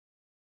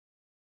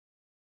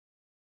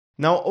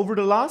Now, over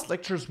the last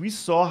lectures, we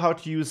saw how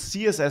to use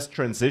CSS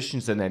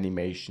transitions and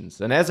animations.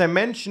 And as I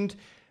mentioned,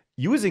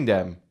 using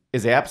them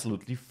is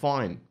absolutely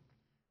fine.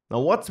 Now,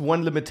 what's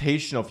one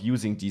limitation of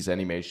using these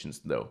animations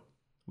though?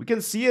 We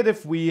can see it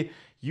if we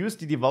use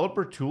the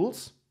developer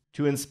tools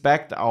to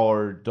inspect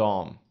our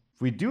DOM.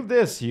 If we do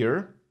this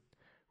here,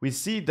 we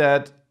see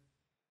that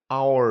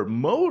our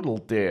modal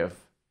div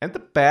and the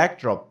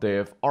backdrop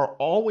div are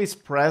always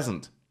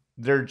present.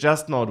 They're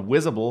just not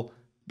visible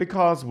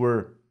because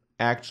we're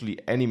actually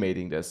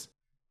animating this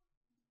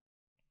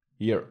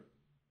here.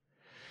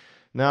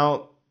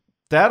 Now,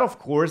 that of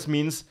course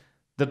means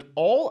that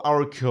all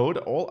our code,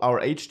 all our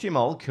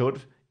HTML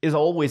code is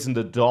always in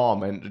the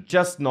DOM and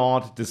just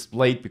not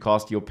displayed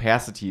because the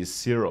opacity is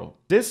 0.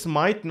 This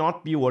might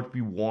not be what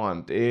we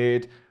want.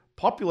 It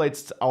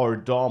populates our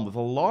DOM with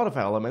a lot of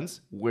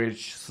elements,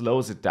 which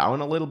slows it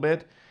down a little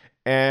bit,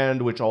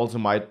 and which also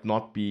might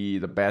not be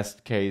the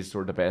best case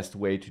or the best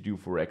way to do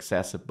for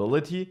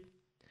accessibility.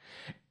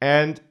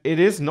 And it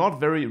is not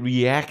very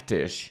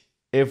React-ish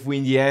if we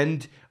in the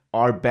end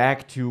are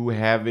back to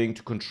having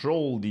to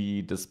control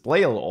the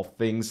display of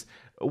things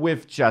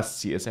with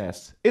just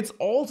CSS. It's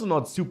also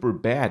not super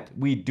bad.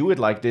 We do it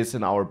like this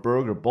in our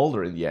burger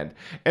builder in the end.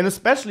 And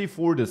especially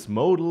for this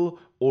modal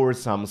or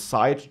some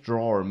side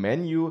drawer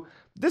menu,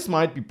 this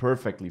might be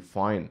perfectly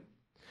fine.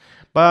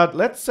 But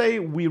let's say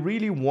we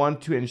really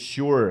want to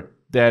ensure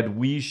that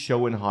we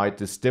show and hide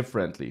this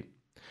differently.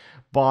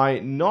 By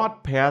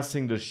not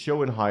passing the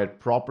show and hide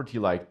property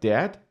like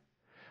that,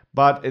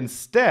 but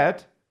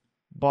instead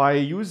by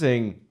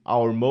using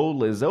our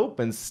modal is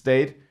open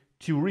state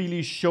to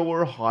really show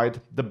or hide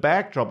the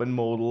backdrop and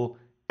modal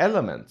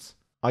elements.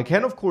 I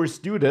can of course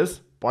do this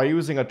by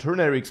using a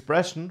ternary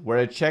expression where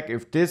I check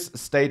if this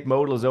state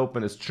modal is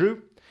open is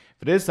true.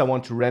 If it is, I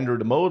want to render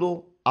the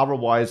modal,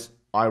 otherwise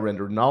I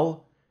render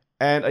null.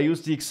 And I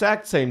use the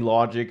exact same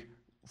logic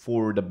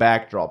for the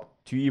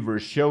backdrop to either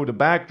show the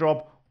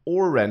backdrop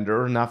or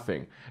render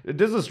nothing.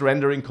 This is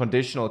rendering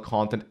conditional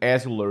content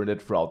as you learned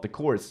it throughout the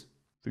course.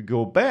 If we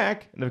go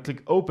back and I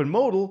click open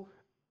modal,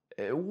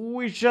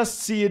 we just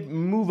see it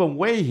move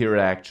away here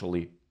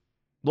actually.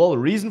 Well, the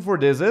reason for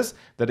this is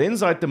that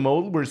inside the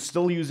modal we're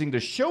still using the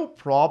show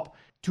prop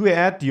to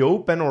add the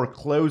open or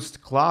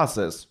closed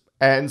classes.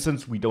 And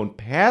since we don't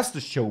pass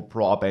the show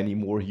prop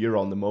anymore here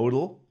on the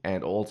modal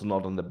and also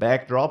not on the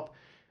backdrop,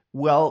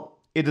 well,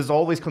 it is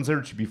always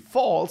considered to be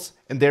false,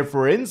 and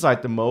therefore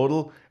inside the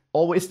modal,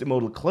 always the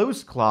modal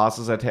closed class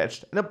is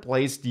attached and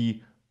applies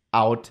the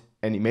out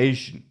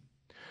animation.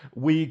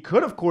 We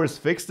could of course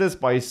fix this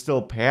by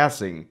still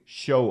passing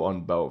show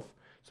on both.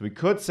 So we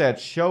could set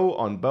show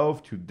on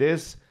both to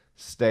this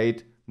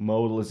state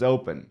modal is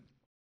open.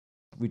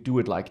 We do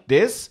it like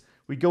this,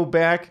 we go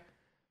back,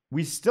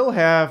 we still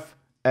have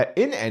an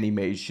in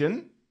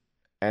animation,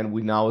 and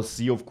we now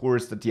see of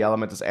course that the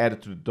element is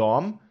added to the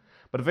DOM.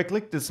 But if I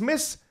click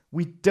dismiss,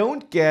 we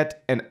don't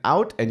get an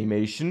out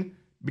animation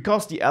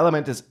because the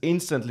element is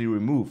instantly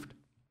removed.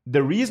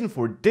 The reason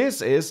for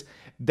this is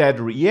that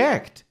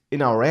React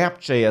in our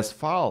app.js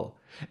file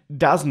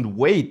doesn't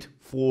wait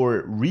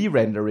for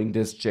re-rendering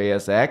this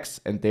JSX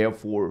and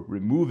therefore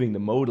removing the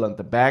modal and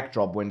the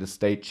backdrop when the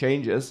state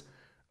changes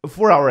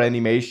for our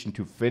animation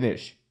to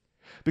finish,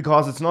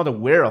 because it's not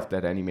aware of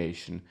that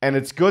animation. And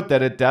it's good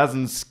that it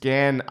doesn't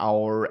scan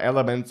our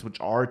elements which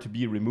are to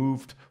be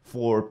removed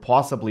for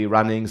possibly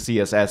running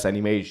CSS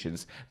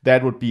animations.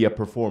 That would be a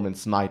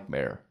performance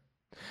nightmare.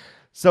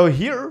 So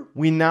here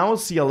we now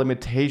see a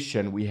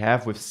limitation we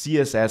have with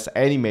CSS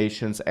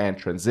animations and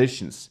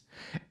transitions.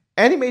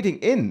 Animating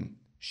in,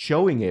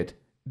 showing it,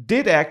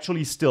 did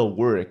actually still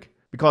work,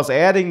 because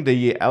adding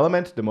the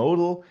element, the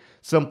modal,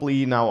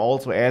 simply now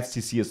also adds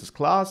the CSS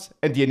class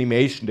and the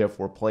animation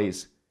therefore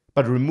plays.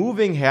 But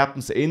removing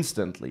happens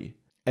instantly.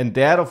 And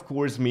that of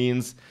course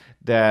means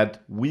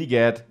that we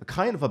get a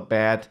kind of a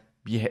bad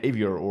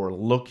behavior or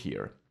look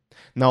here.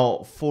 Now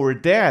for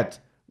that,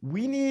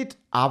 we need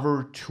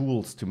other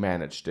tools to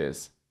manage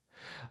this.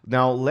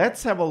 Now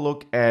let's have a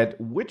look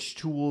at which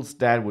tools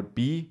that would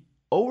be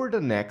over the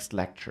next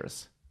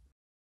lectures.